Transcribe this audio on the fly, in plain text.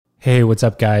Hey, what's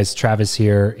up, guys? Travis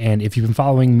here. And if you've been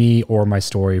following me or my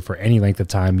story for any length of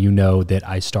time, you know that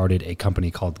I started a company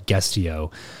called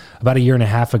Guestio about a year and a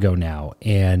half ago now.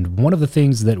 And one of the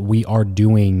things that we are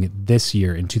doing this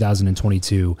year in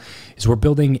 2022 is we're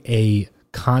building a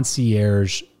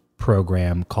concierge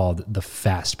program called the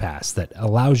Fast Pass that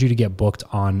allows you to get booked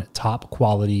on top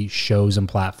quality shows and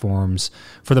platforms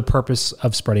for the purpose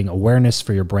of spreading awareness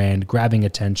for your brand, grabbing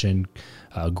attention,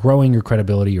 growing your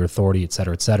credibility, your authority, et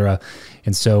cetera, et cetera.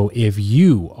 And so if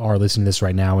you are listening to this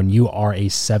right now and you are a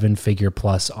 7-figure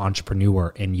plus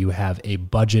entrepreneur and you have a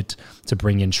budget to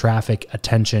bring in traffic,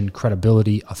 attention,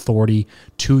 credibility, authority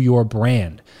to your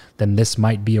brand, then this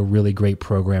might be a really great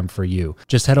program for you.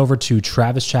 Just head over to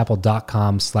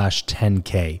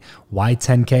travischappell.com/10K. Why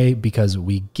 10K? Because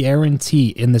we guarantee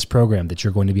in this program that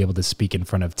you're going to be able to speak in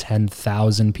front of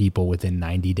 10,000 people within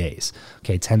 90 days.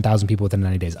 Okay, 10,000 people within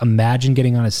 90 days. Imagine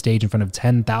getting on a stage in front of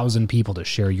 10,000 people to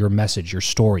share your message, your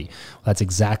story. Well, that's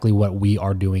exactly what we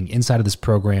are doing inside of this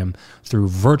program through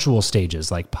virtual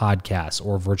stages like podcasts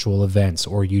or virtual events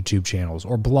or YouTube channels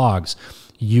or blogs.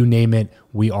 You name it,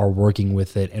 we are working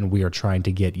with it, and we are trying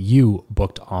to get you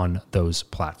booked on those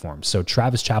platforms. So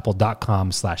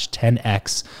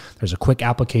travischappell.com/10X. There's a quick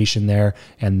application there,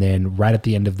 and then right at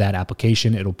the end of that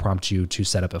application, it'll prompt you to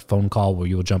set up a phone call where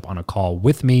you'll jump on a call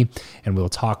with me, and we'll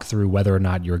talk through whether or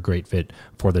not you're a great fit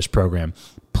for this program.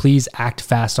 Please act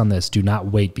fast on this. Do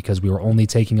not wait, because we are only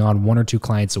taking on 1 or 2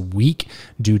 clients a week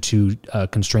due to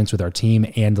constraints with our team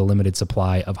and the limited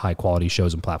supply of high quality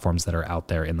shows and platforms that are out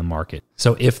there in the market.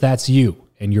 So if that's you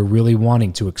and you're really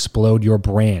wanting to explode your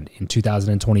brand in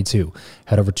 2022,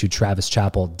 head over to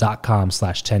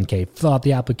travischappell.com/10K, fill out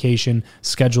the application,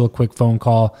 schedule a quick phone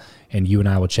call, and you and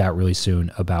I will chat really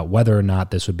soon about whether or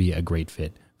not this would be a great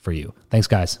fit for you. Thanks,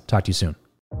 guys. Talk to you soon.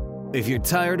 If you're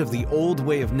tired of the old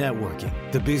way of networking,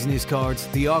 the business cards,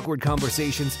 the awkward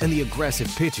conversations, and the aggressive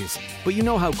pitches, but you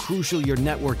know how crucial your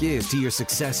network is to your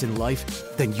success in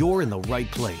life, then you're in the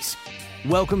right place.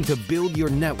 Welcome to Build Your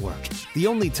Network, the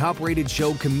only top-rated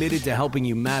show committed to helping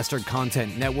you master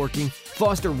content networking,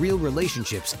 foster real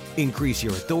relationships, increase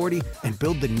your authority, and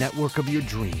build the network of your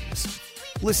dreams.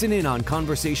 Listen in on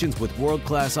conversations with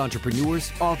world-class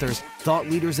entrepreneurs, authors, thought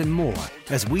leaders, and more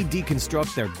as we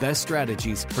deconstruct their best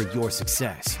strategies for your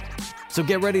success. So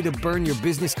get ready to burn your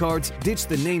business cards, ditch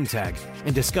the name tag,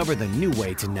 and discover the new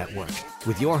way to network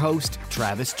with your host,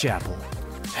 Travis Chappell.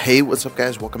 Hey, what's up,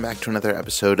 guys? Welcome back to another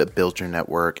episode of Build Your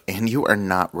Network, and you are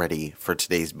not ready for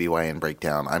today's BYN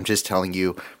breakdown. I'm just telling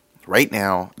you, right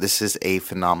now, this is a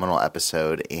phenomenal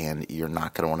episode, and you're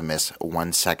not going to want to miss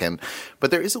 1 second.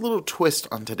 But there is a little twist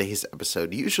on today's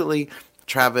episode. Usually,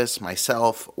 Travis,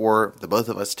 myself, or the both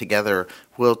of us together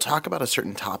will talk about a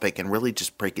certain topic and really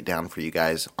just break it down for you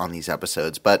guys on these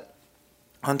episodes. But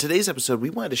on today's episode, we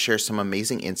wanted to share some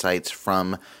amazing insights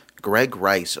from Greg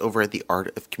Rice over at the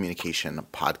Art of Communication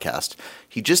podcast.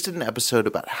 He just did an episode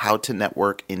about how to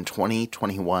network in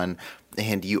 2021,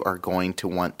 and you are going to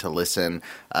want to listen.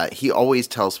 He always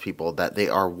tells people that they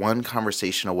are one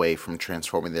conversation away from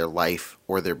transforming their life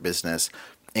or their business,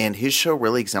 and his show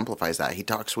really exemplifies that. He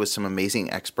talks with some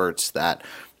amazing experts that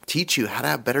teach you how to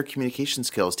have better communication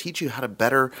skills, teach you how to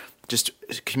better just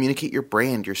communicate your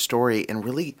brand, your story, and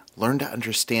really learn to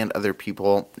understand other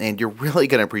people, and you're really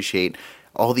going to appreciate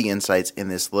all the insights in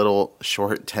this little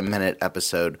short 10-minute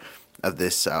episode of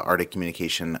this Art of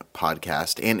Communication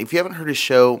podcast. And if you haven't heard his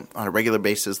show on a regular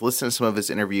basis, listen to some of his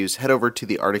interviews, head over to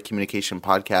the Art of Communication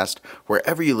podcast,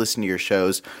 wherever you listen to your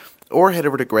shows, or head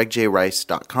over to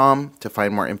gregjrice.com to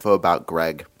find more info about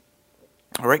Greg.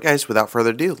 All right, guys, without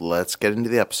further ado, let's get into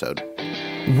the episode.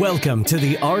 Welcome to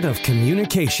the Art of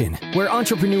Communication, where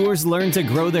entrepreneurs learn to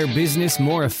grow their business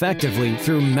more effectively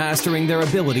through mastering their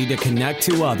ability to connect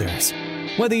to others.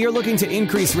 Whether you're looking to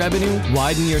increase revenue,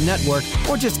 widen your network,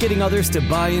 or just getting others to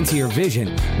buy into your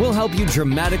vision, we'll help you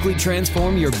dramatically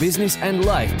transform your business and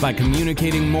life by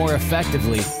communicating more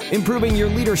effectively, improving your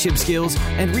leadership skills,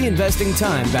 and reinvesting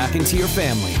time back into your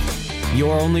family.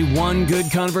 You're only one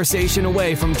good conversation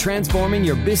away from transforming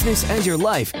your business and your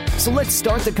life. So let's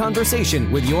start the conversation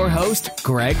with your host,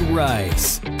 Greg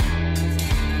Rice.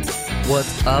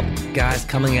 What's up, guys?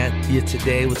 Coming at you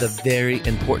today with a very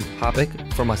important topic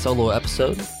for my solo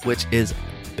episode, which is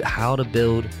how to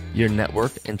build your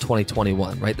network in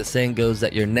 2021, right? The saying goes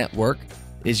that your network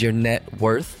is your net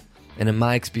worth. And in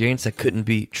my experience, that couldn't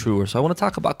be truer. So I want to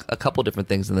talk about a couple different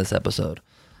things in this episode.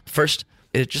 First,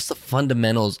 it's just the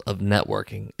fundamentals of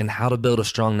networking and how to build a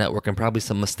strong network and probably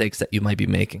some mistakes that you might be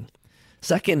making.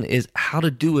 Second is how to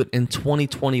do it in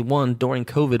 2021 during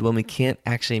COVID when we can't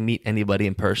actually meet anybody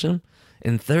in person.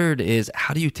 And third is,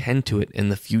 how do you tend to it in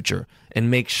the future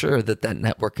and make sure that that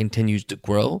network continues to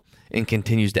grow and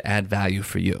continues to add value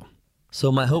for you?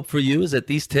 So my hope for you is that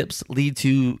these tips lead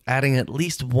to adding at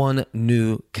least one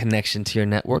new connection to your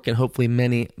network, and hopefully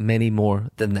many, many more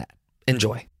than that.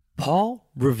 Enjoy. Paul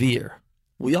Revere.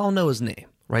 We all know his name,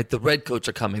 right? The Redcoats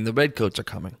are coming. The Redcoats are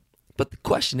coming. But the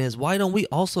question is, why don't we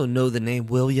also know the name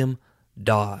William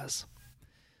Dawes?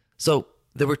 So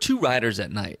there were two riders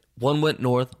at night. One went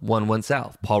north, one went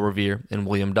south, Paul Revere and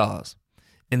William Dawes.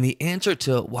 And the answer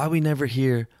to why we never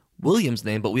hear William's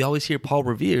name, but we always hear Paul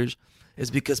Revere's, is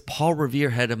because Paul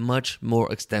Revere had a much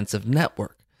more extensive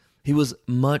network. He was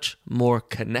much more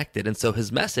connected. And so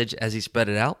his message, as he spread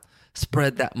it out,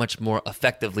 spread that much more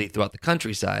effectively throughout the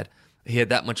countryside. He had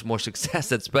that much more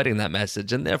success at spreading that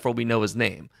message, and therefore we know his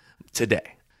name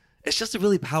today. It's just a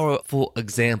really powerful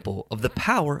example of the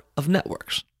power of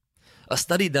networks. A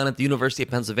study done at the University of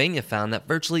Pennsylvania found that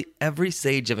virtually every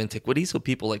sage of antiquity, so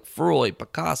people like Freud,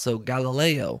 Picasso,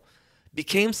 Galileo,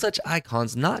 became such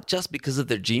icons not just because of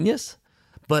their genius,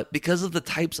 but because of the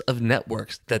types of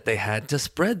networks that they had to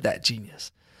spread that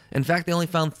genius. In fact, they only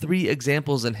found 3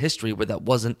 examples in history where that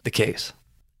wasn't the case.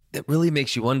 It really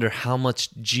makes you wonder how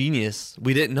much genius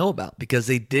we didn't know about because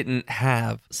they didn't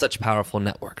have such powerful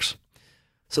networks.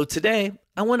 So today,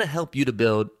 I want to help you to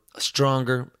build a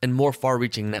stronger and more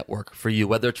far-reaching network for you,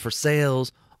 whether it's for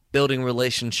sales, building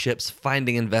relationships,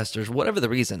 finding investors, whatever the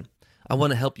reason. I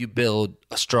want to help you build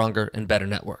a stronger and better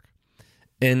network.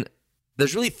 And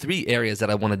there's really 3 areas that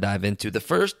I want to dive into. The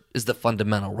first is the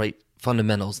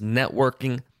fundamentals,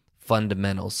 networking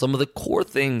fundamentals, some of the core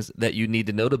things that you need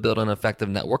to know to build an effective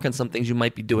network and some things you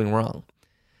might be doing wrong.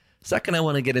 Second, I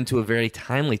want to get into a very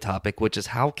timely topic, which is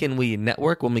how can we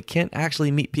network when we can't actually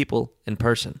meet people in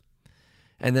person?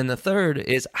 And then the third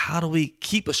is how do we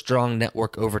keep a strong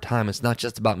network over time? It's not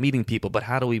just about meeting people, but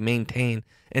how do we maintain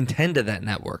and tend to that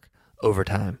network over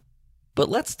time? But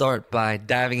let's start by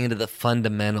diving into the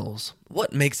fundamentals.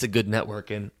 What makes a good network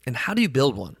and how do you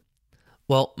build one?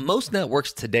 Well, most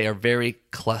networks today are very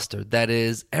clustered. That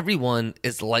is, everyone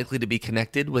is likely to be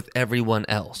connected with everyone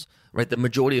else, right? The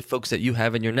majority of folks that you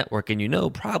have in your network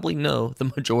and probably know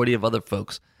the majority of other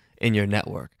folks in your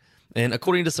network. And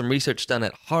according to some research done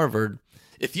at Harvard,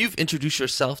 if you've introduced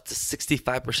yourself to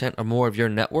 65% or more of your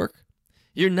network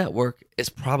is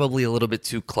probably a little bit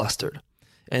too clustered.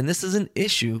 And this is an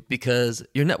issue because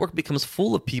your network becomes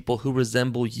full of people who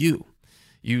resemble you.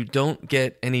 You don't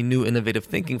get any new innovative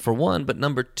thinking for one, but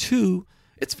number 2,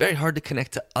 it's very hard to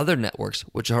connect to other networks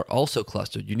which are also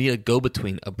clustered. You need a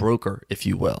go-between, a broker, if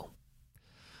you will.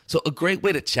 So a great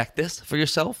way to check this for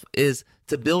yourself is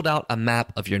to build out a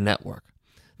map of your network.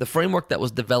 The framework that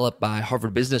was developed by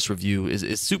Harvard Business Review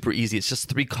is super easy. It's just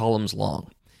 3 columns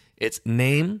long. It's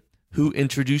name, who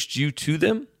introduced you to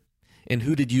them, and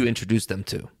who did you introduce them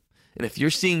to? And if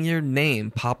you're seeing your name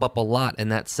pop up a lot in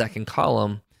that second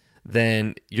column,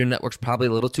 then your network's probably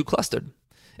a little too clustered.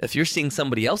 If you're seeing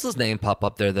somebody else's name pop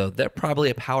up there, though, they're probably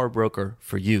a power broker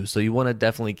for you. So you want to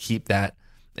definitely keep that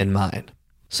in mind.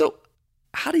 So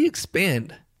how do you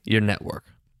expand your network?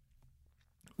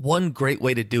 One great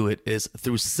way to do it is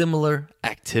through similar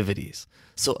activities.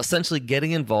 So essentially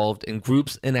getting involved in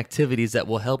groups and activities that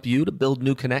will help you to build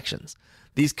new connections.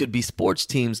 These could be sports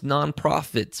teams,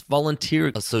 nonprofits,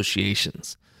 volunteer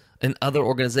associations, and other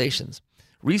organizations.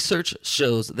 Research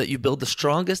shows that you build the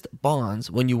strongest bonds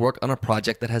when you work on a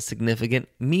project that has significant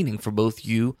meaning for both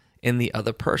you and the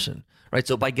other person, right?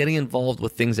 So by getting involved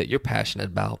with things that you're passionate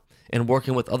about and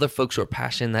working with other folks who are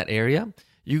passionate in that area,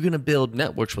 you're going to build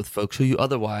networks with folks who you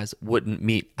otherwise wouldn't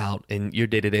meet out in your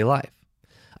day-to-day life.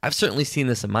 I've certainly seen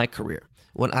this in my career.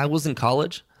 When I was in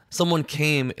college, someone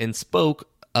came and spoke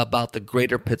about the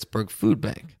Greater Pittsburgh Food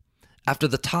Bank. After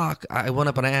the talk, I went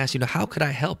up and I asked, how could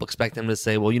I help? Expect them to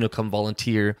say, well, come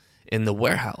volunteer in the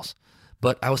warehouse.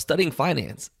 But I was studying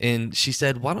finance, and she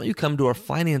said, why don't you come to our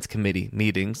finance committee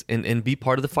meetings and be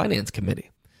part of the finance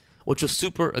committee? Which was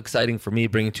super exciting for me,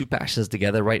 bringing 2 passions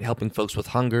together, right? Helping folks with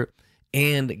hunger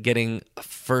and getting a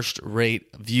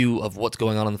first-rate view of what's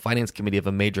going on in the finance committee of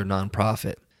a major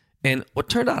nonprofit. And what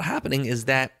turned out happening is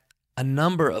that a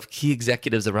number of key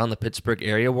executives around the Pittsburgh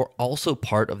area were also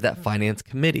part of that finance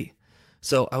committee.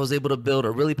 So I was able to build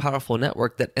a really powerful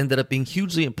network that ended up being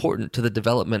hugely important to the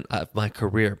development of my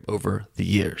career over the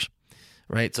years,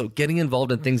 right? So getting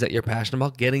involved in things that you're passionate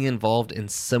about, getting involved in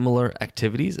similar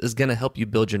activities is going to help you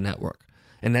build your network.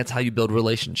 And that's how you build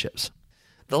relationships.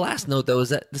 The last note, though, is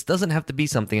that this doesn't have to be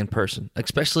something in person,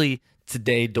 especially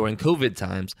today during COVID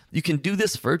times. You can do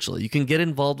this virtually. You can get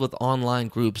involved with online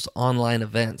groups, online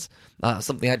events.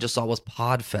 Something I just saw was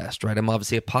Podfest, right? I'm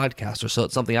obviously a podcaster, so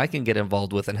it's something I can get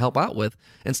involved with and help out with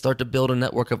and start to build a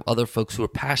network of other folks who are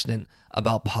passionate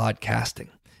about podcasting.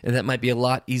 And that might be a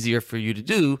lot easier for you to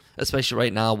do, especially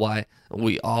right now, why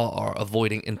we all are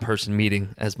avoiding in-person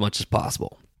meeting as much as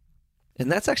possible.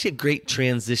 And that's actually a great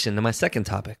transition to my second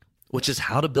topic, which is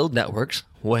how to build networks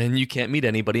when you can't meet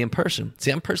anybody in person. See,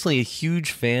 I'm personally a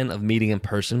huge fan of meeting in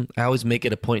person. I always make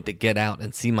it a point to get out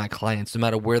and see my clients, no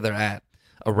matter where they're at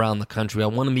around the country. I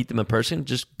want to meet them in person.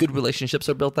 Just good relationships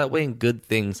are built that way and good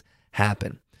things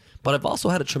happen. But I've also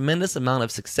had a tremendous amount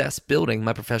of success building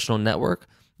my professional network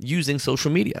using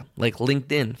social media like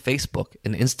LinkedIn, Facebook,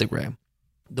 and Instagram.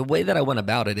 The way that I went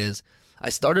about it is I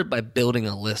started by building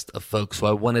a list of folks who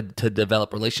I wanted to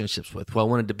develop relationships with, who I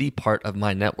wanted to be part of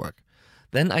my network.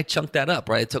 Then I chunked that up,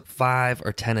 right? I took 5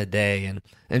 or 10 a day and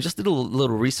just did a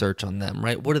little research on them,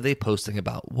 right? What are they posting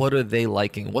about? What are they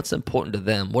liking? What's important to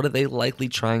them? What are they likely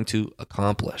trying to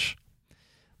accomplish?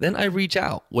 Then I reach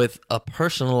out with a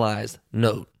personalized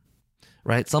note,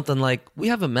 right? Something like, we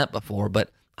haven't met before,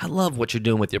 but I love what you're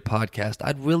doing with your podcast.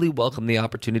 I'd really welcome the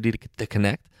opportunity to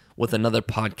connect with another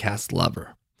podcast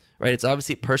lover, right? It's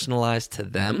obviously personalized to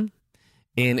them,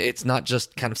 and it's not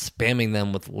just kind of spamming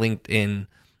them with LinkedIn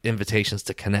invitations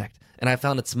to connect. And I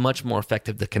found it's much more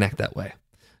effective to connect that way.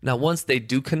 Now, once they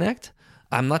do connect,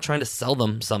 I'm not trying to sell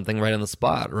them something right on the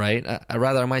spot, right?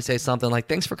 I might say something like,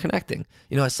 thanks for connecting.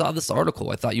 I saw this article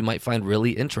I thought you might find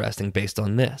really interesting based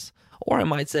on this. Or I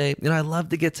might say, I'd love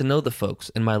to get to know the folks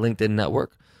in my LinkedIn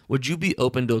network. Would you be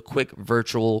open to a quick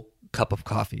virtual cup of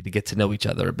coffee to get to know each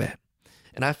other a bit?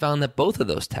 And I found that both of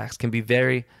those tactics can be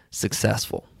very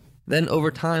successful. Then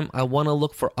over time, I want to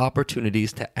look for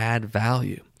opportunities to add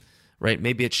value, right?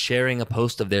 Maybe it's sharing a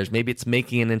post of theirs. Maybe it's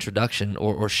making an introduction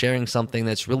or sharing something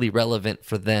that's really relevant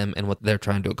for them and what they're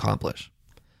trying to accomplish.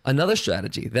 Another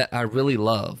strategy that I really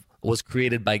love was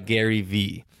created by Gary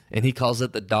Vee, and he calls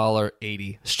it the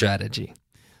 $80 strategy.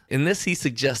 In this, he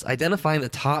suggests identifying the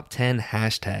top 10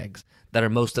 hashtags that are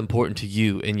most important to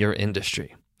you in your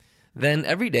industry. Then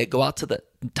every day, go out to the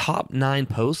top 9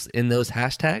 posts in those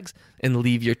hashtags and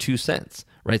leave your 2 cents,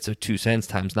 right? So 2 cents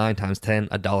times 9 times 10,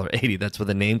 $1.80. That's where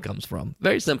the name comes from.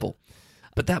 Very simple.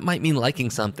 But that might mean liking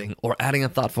something or adding a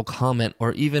thoughtful comment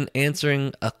or even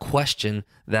answering a question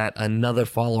that another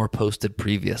follower posted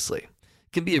previously.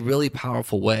 It can be a really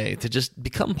powerful way to just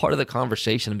become part of the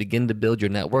conversation and begin to build your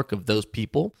network of those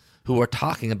people who are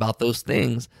talking about those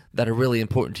things that are really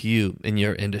important to you in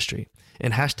your industry.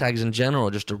 And hashtags in general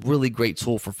are just a really great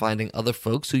tool for finding other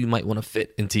folks who you might want to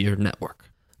fit into your network.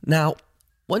 Now,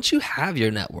 once you have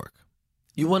your network,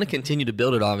 you want to continue to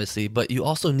build it, obviously, but you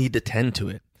also need to tend to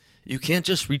it. You can't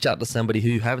just reach out to somebody who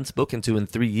you haven't spoken to in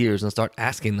 3 years and start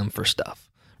asking them for stuff,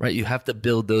 right? You have to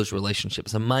build those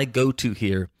relationships. And my go-to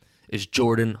here is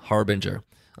Jordan Harbinger.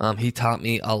 He taught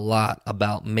me a lot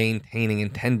about maintaining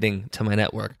and tending to my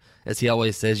network. As he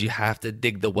always says, you have to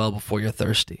dig the well before you're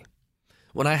thirsty.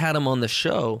 When I had him on the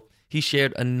show, he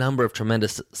shared a number of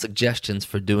tremendous suggestions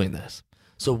for doing this.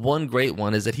 So one great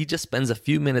one is that he just spends a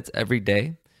few minutes every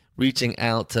day reaching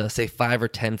out to, say, 5 or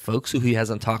 10 folks who he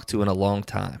hasn't talked to in a long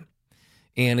time.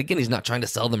 And again, he's not trying to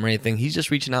sell them or anything. He's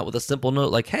just reaching out with a simple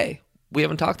note like, hey, we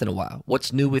haven't talked in a while.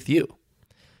 What's new with you?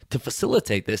 To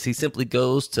facilitate this, he simply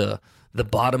goes to the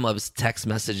bottom of his text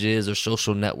messages or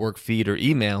social network feed or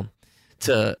email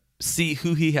to see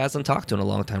who he hasn't talked to in a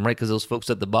long time, right? Because those folks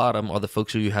at the bottom are the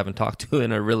folks who you haven't talked to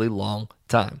in a really long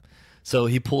time. So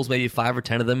he pulls maybe 5 or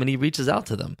 10 of them and he reaches out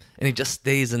to them and he just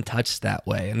stays in touch that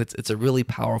way. And it's a really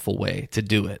powerful way to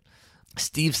do it.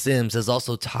 Steve Sims has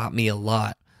also taught me a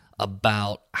lot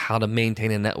about how to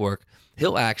maintain a network.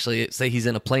 He'll actually say he's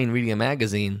in a plane reading a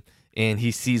magazine and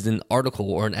he sees an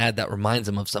article or an ad that reminds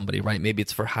him of somebody, right? Maybe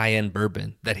it's for high-end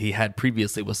bourbon that he had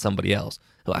previously with somebody else.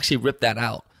 He'll actually rip that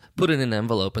out, put it in an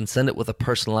envelope, and send it with a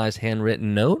personalized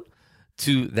handwritten note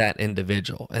to that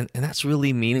individual. And that's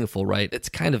really meaningful, right? It's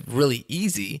kind of really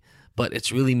easy, but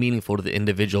it's really meaningful to the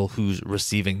individual who's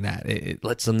receiving that. It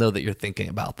lets them know that you're thinking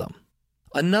about them.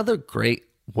 Another great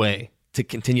way to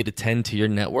continue to tend to your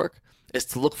network is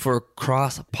to look for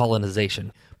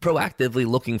cross-pollination, proactively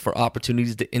looking for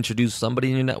opportunities to introduce somebody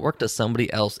in your network to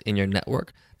somebody else in your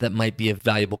network that might be a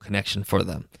valuable connection for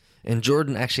them. And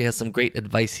Jordan actually has some great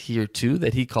advice here too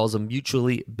that he calls a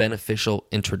mutually beneficial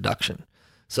introduction.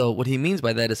 So what he means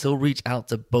by that is he'll reach out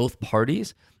to both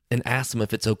parties and ask them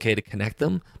if it's okay to connect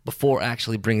them before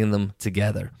actually bringing them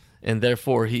together. And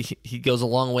therefore, he goes a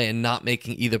long way in not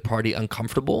making either party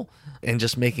uncomfortable and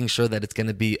just making sure that it's going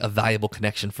to be a valuable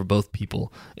connection for both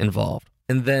people involved.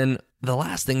 And then the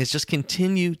last thing is just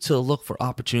continue to look for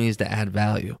opportunities to add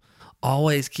value.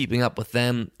 Always keeping up with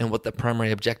them and what the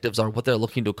primary objectives are, what they're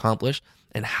looking to accomplish,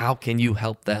 and how can you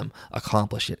help them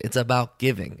accomplish it. It's about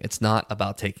giving. It's not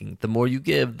about taking. The more you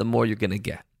give, the more you're going to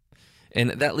get. And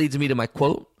that leads me to my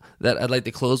quote that I'd like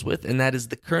to close with, and that is,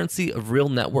 "The currency of real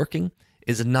networking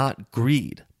is not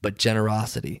greed, but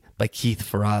generosity," by Keith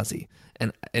Ferrazzi.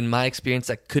 And in my experience,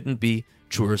 that couldn't be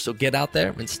truer. So get out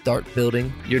there and start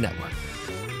building your network.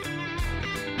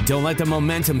 Don't let the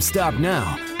momentum stop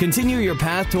now. Continue your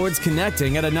path towards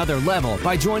connecting at another level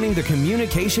by joining the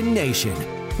Communication Nation.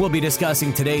 We'll be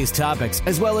discussing today's topics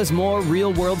as well as more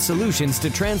real-world solutions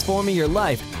to transforming your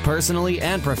life personally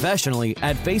and professionally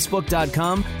at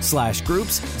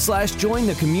facebook.com/groups/join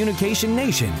the Communication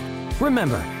Nation.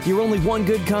 Remember, you're only one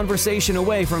good conversation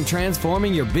away from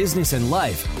transforming your business and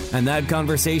life, and that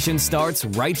conversation starts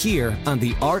right here on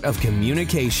The Art of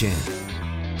Communication.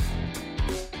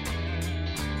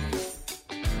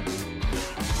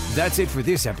 That's it for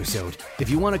this episode. If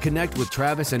you want to connect with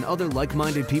Travis and other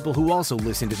like-minded people who also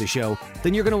listen to the show,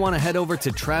 then you're going to want to head over to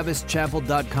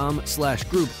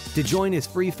travischappell.com/group to join his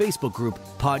free Facebook group,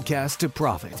 Podcast to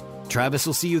Profit. Travis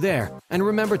will see you there. And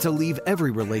remember to leave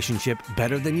every relationship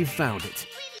better than you found it.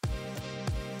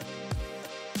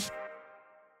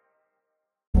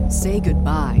 Say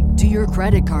goodbye to your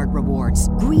credit card rewards.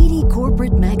 Greedy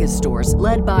corporate mega stores,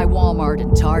 led by Walmart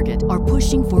and Target, are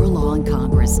pushing for a law in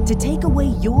Congress to take away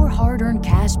your hard-earned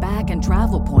cash back and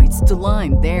travel points to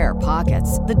line their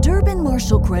pockets. The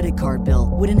Durbin-Marshall credit card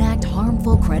bill would enact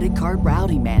harmful credit card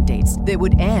routing mandates that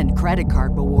would end credit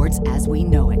card rewards as we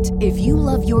know it. If you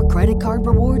love your credit card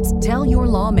rewards, tell your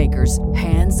lawmakers,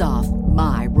 hands off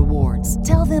my rewards.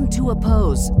 Tell them to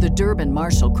oppose the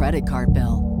Durbin-Marshall credit card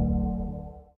bill.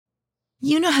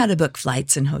 You know how to book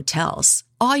flights and hotels.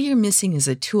 All you're missing is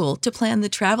a tool to plan the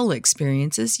travel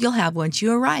experiences you'll have once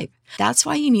you arrive. That's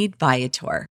why you need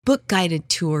Viator. Book guided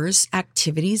tours,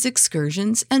 activities,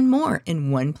 excursions, and more in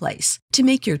one place to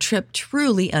make your trip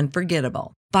truly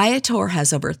unforgettable. Viator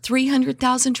has over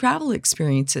 300,000 travel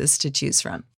experiences to choose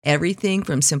from. Everything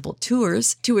from simple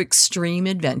tours to extreme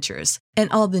adventures and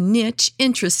all the niche,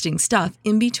 interesting stuff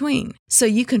in between. So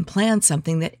you can plan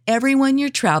something that everyone you're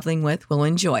traveling with will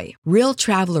enjoy. Real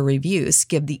traveler reviews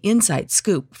give the inside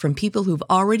scoop from people who've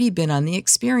already been on the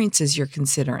experiences you're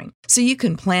considering. So you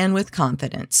can plan with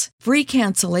confidence. Free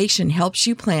cancellation helps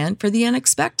you plan for the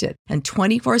unexpected. And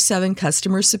 24/7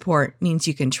 customer support means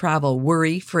you can travel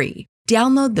worry-free.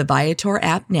 Download the Viator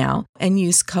app now and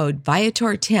use code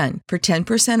Viator10 for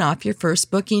 10% off your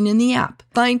first booking in the app.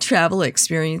 Find travel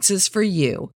experiences for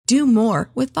you. Do more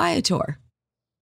with Viator.